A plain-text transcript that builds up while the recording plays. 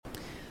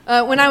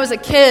When I was a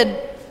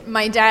kid,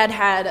 my dad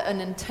had a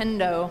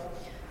Nintendo,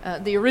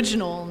 the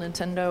original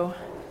Nintendo.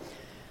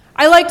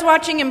 I liked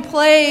watching him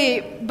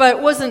play,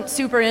 but wasn't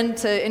super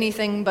into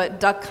anything but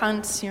Duck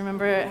Hunt. You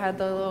remember it had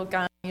the little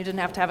gun, you didn't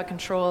have to have a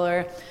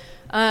controller.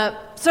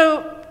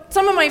 So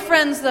some of my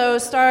friends, though,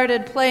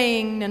 started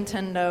playing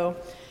Nintendo.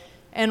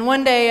 And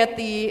one day at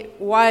the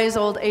wise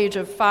old age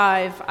of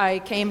 5, I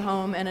came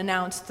home and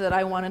announced that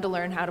I wanted to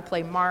learn how to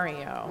play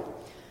Mario.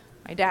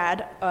 My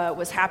dad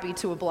was happy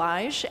to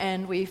oblige,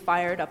 and we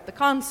fired up the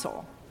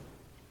console.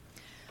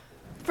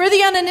 For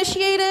the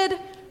uninitiated,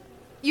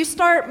 you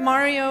start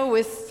Mario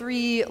with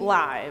 3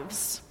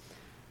 lives.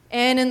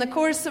 And in the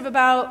course of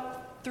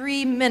about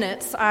 3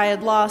 minutes, I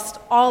had lost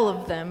all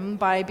of them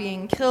by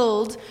being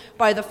killed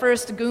by the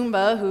first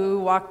Goomba who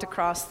walked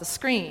across the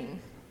screen.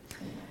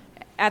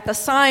 At the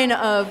sign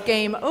of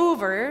game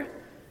over,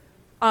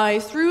 I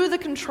threw the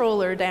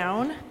controller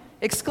down,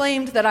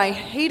 exclaimed that I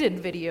hated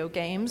video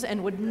games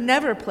and would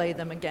never play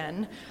them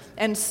again,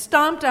 and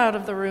stomped out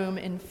of the room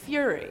in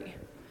fury.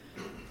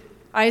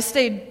 I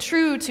stayed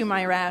true to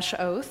my rash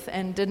oath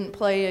and didn't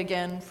play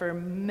again for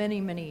many,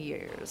 many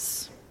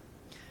years.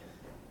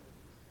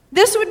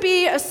 This would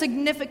be a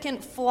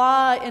significant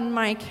flaw in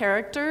my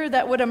character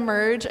that would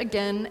emerge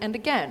again and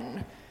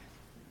again.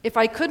 If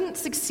I couldn't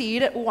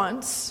succeed at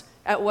once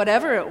at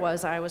whatever it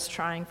was I was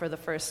trying for the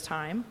first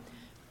time,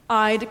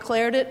 I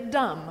declared it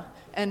dumb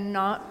and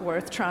not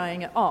worth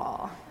trying at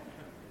all.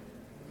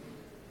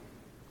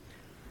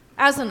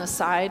 As an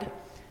aside,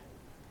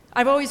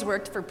 I've always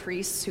worked for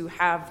priests who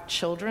have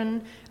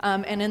children,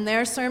 and in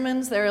their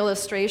sermons, their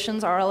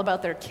illustrations are all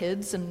about their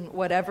kids and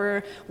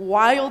whatever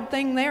wild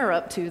thing they're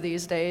up to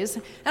these days.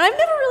 And I've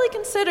never really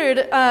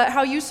considered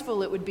how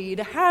useful it would be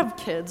to have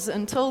kids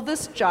until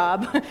this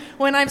job,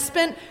 when I've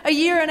spent a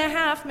year and a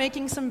half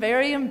making some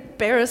very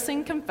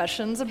embarrassing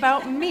confessions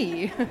about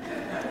me.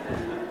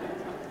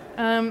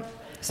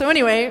 So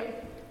anyway,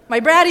 my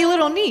bratty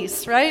little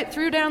niece, right,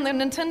 threw down the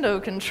Nintendo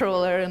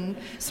controller and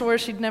swore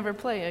she'd never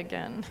play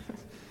again.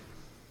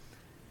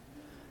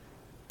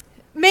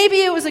 Maybe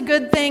it was a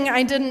good thing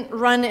I didn't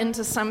run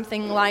into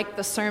something like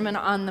the Sermon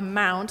on the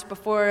Mount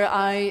before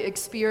I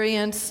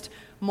experienced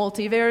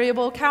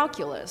multivariable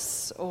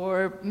calculus,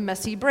 or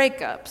messy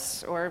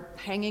breakups, or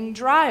hanging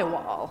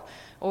drywall,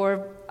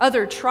 or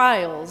other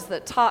trials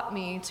that taught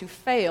me to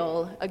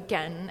fail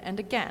again and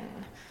again.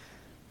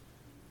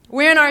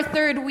 We're in our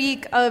 3rd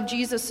week of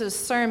Jesus'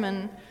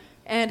 sermon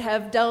and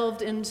have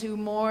delved into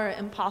more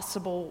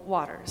impossible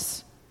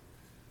waters.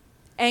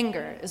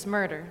 Anger is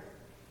murder.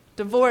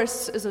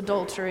 Divorce is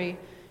adultery.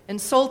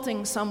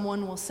 Insulting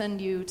someone will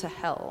send you to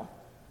hell.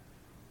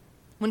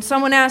 When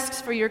someone asks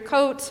for your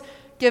coat,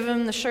 give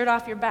him the shirt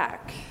off your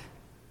back.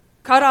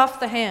 Cut off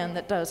the hand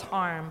that does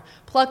harm.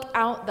 Pluck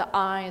out the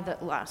eye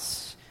that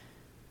lusts.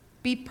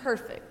 Be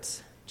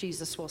perfect,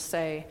 Jesus will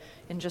say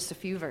in just a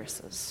few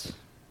verses.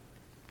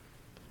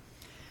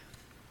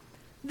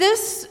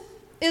 This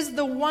is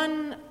the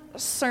one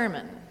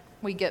sermon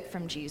we get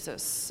from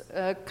Jesus,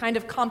 a kind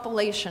of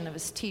compilation of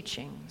his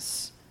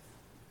teachings.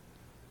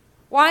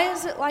 Why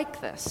is it like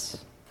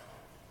this?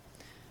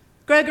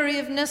 Gregory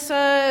of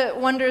Nyssa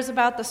wonders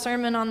about the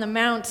Sermon on the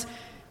Mount.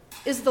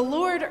 Is the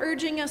Lord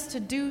urging us to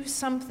do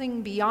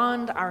something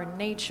beyond our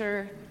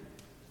nature?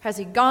 Has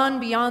he gone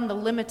beyond the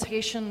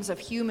limitations of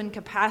human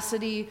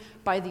capacity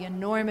by the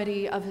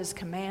enormity of his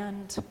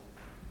command?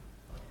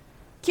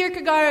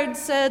 Kierkegaard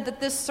said that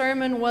this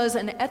sermon was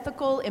an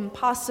ethical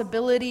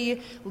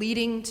impossibility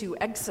leading to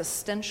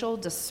existential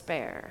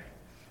despair.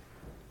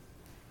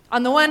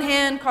 On the one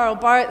hand, Karl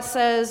Barth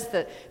says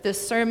that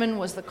this sermon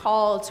was the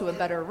call to a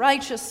better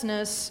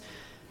righteousness,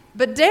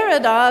 but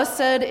Derrida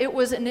said it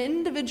was an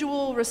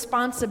individual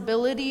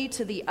responsibility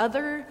to the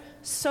other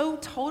so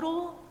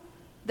total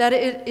that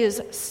it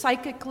is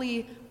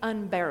psychically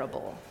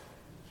unbearable.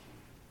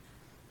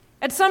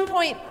 At some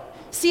point,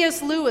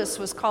 C.S. Lewis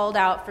was called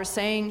out for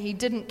saying he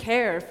didn't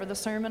care for the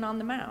Sermon on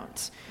the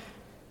Mount.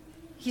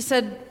 He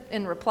said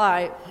in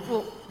reply,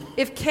 well,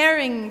 if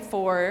caring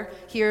for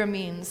here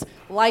means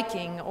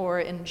liking or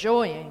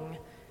enjoying,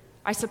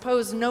 I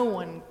suppose no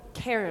one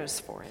cares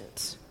for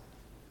it.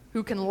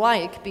 Who can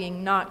like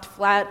being knocked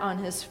flat on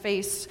his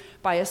face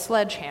by a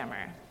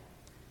sledgehammer?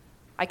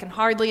 I can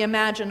hardly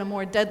imagine a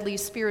more deadly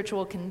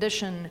spiritual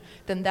condition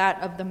than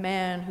that of the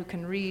man who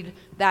can read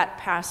that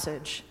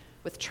passage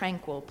with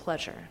tranquil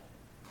pleasure.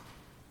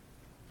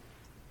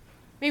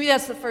 Maybe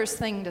that's the first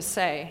thing to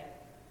say.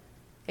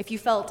 If you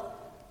felt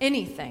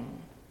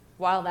anything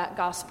while that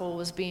gospel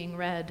was being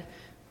read,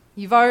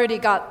 you've already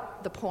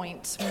got the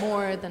point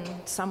more than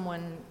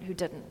someone who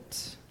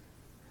didn't.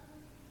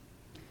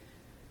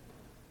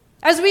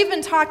 As we've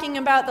been talking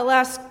about the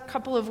last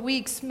couple of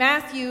weeks,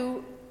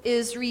 Matthew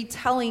is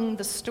retelling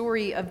the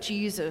story of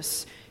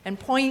Jesus and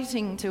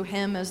pointing to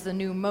him as the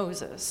new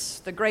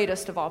Moses, the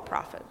greatest of all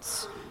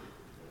prophets.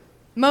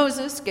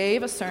 Moses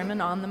gave a Sermon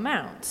on the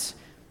Mount.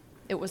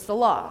 It was the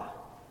law,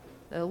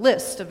 a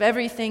list of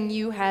everything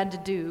you had to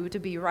do to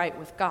be right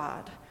with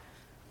God.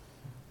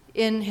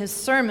 In his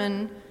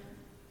sermon,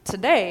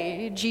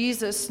 Today,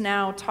 Jesus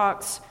now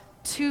talks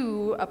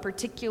to a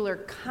particular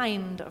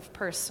kind of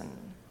person,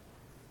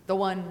 the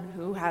one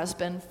who has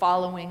been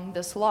following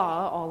this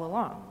law all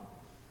along.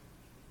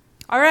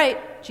 All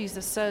right,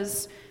 Jesus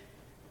says,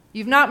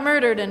 you've not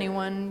murdered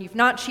anyone, you've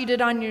not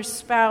cheated on your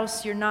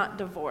spouse, you're not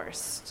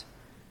divorced.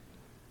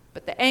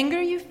 But the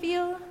anger you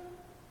feel,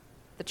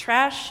 the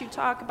trash you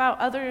talk about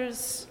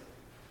others,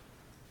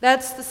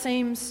 that's the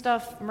same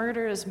stuff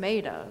murder is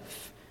made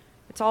of.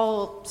 It's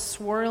all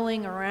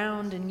swirling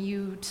around in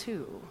you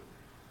too.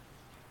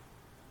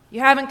 You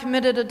haven't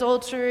committed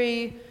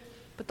adultery,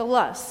 but the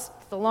lust,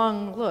 the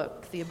long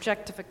look, the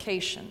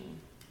objectification,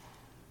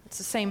 it's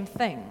the same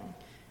thing.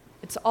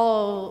 It's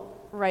all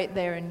right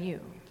there in you.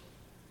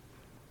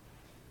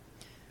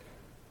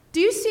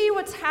 Do you see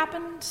what's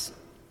happened?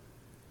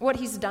 What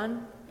he's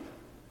done?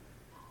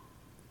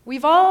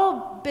 We've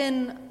all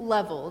been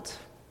leveled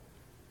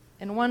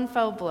in one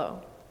fell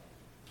blow.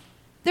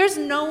 There's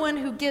no one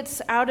who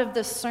gets out of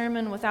this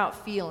sermon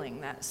without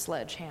feeling that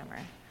sledgehammer.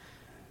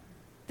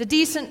 The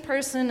decent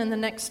person in the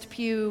next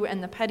pew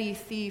and the petty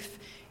thief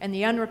and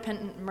the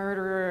unrepentant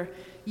murderer,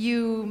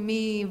 you,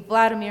 me,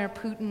 Vladimir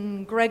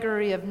Putin,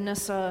 Gregory of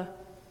Nyssa,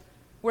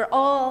 we're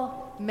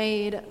all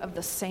made of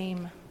the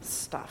same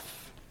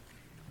stuff.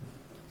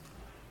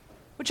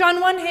 Which on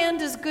one hand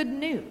is good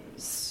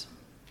news.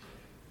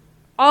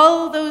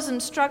 All those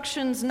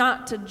instructions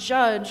not to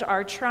judge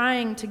are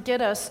trying to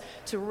get us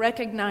to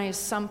recognize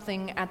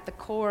something at the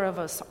core of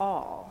us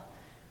all,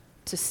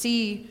 to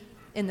see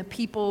in the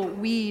people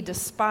we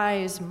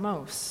despise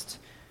most,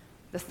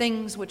 the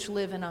things which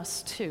live in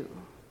us too,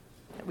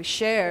 that we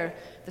share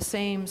the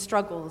same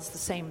struggles, the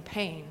same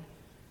pain,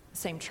 the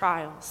same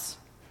trials.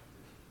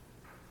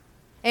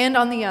 And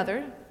on the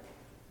other,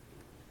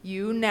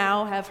 you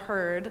now have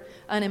heard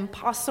an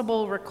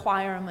impossible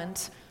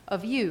requirement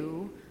of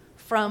you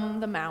from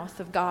the mouth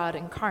of God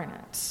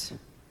incarnate.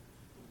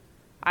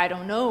 I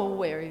don't know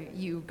where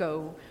you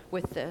go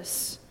with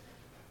this,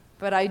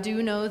 but I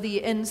do know the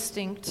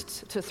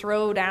instinct to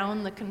throw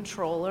down the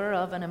controller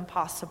of an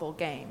impossible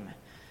game,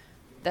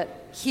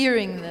 that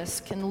hearing this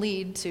can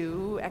lead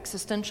to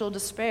existential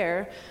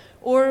despair,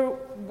 or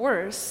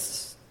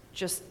worse,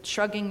 just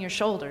shrugging your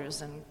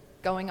shoulders and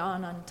going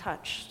on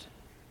untouched.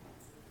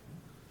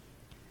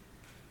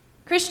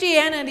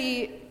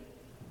 Christianity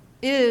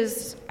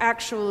is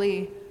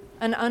actually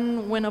an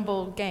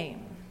unwinnable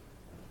game.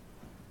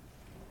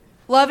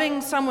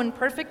 Loving someone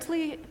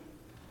perfectly,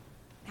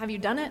 have you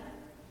done it?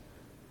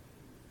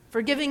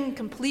 Forgiving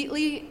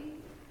completely,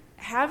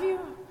 have you?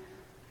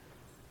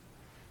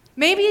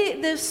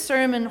 Maybe this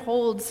sermon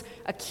holds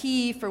a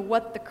key for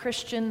what the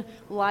Christian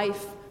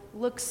life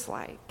looks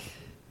like,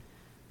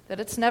 that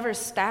it's never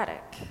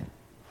static.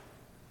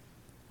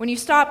 When you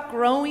stop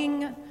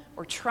growing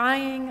or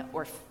trying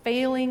or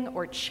failing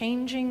or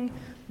changing,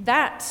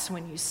 that's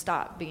when you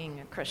stop being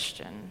a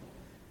Christian.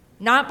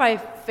 Not by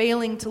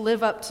failing to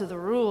live up to the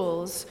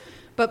rules,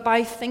 but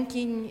by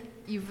thinking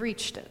you've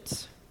reached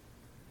it.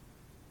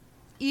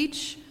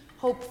 Each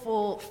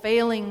hopeful,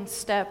 failing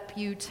step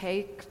you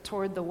take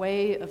toward the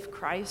way of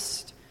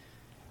Christ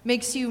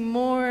makes you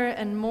more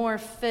and more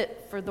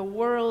fit for the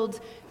world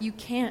you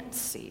can't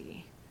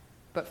see,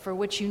 but for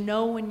which you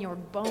know in your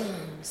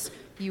bones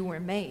you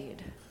were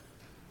made.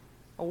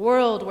 A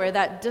world where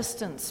that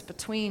distance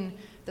between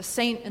the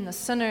saint and the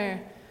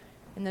sinner,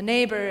 and the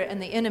neighbor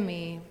and the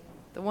enemy,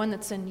 the one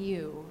that's in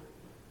you,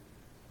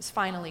 is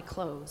finally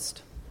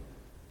closed.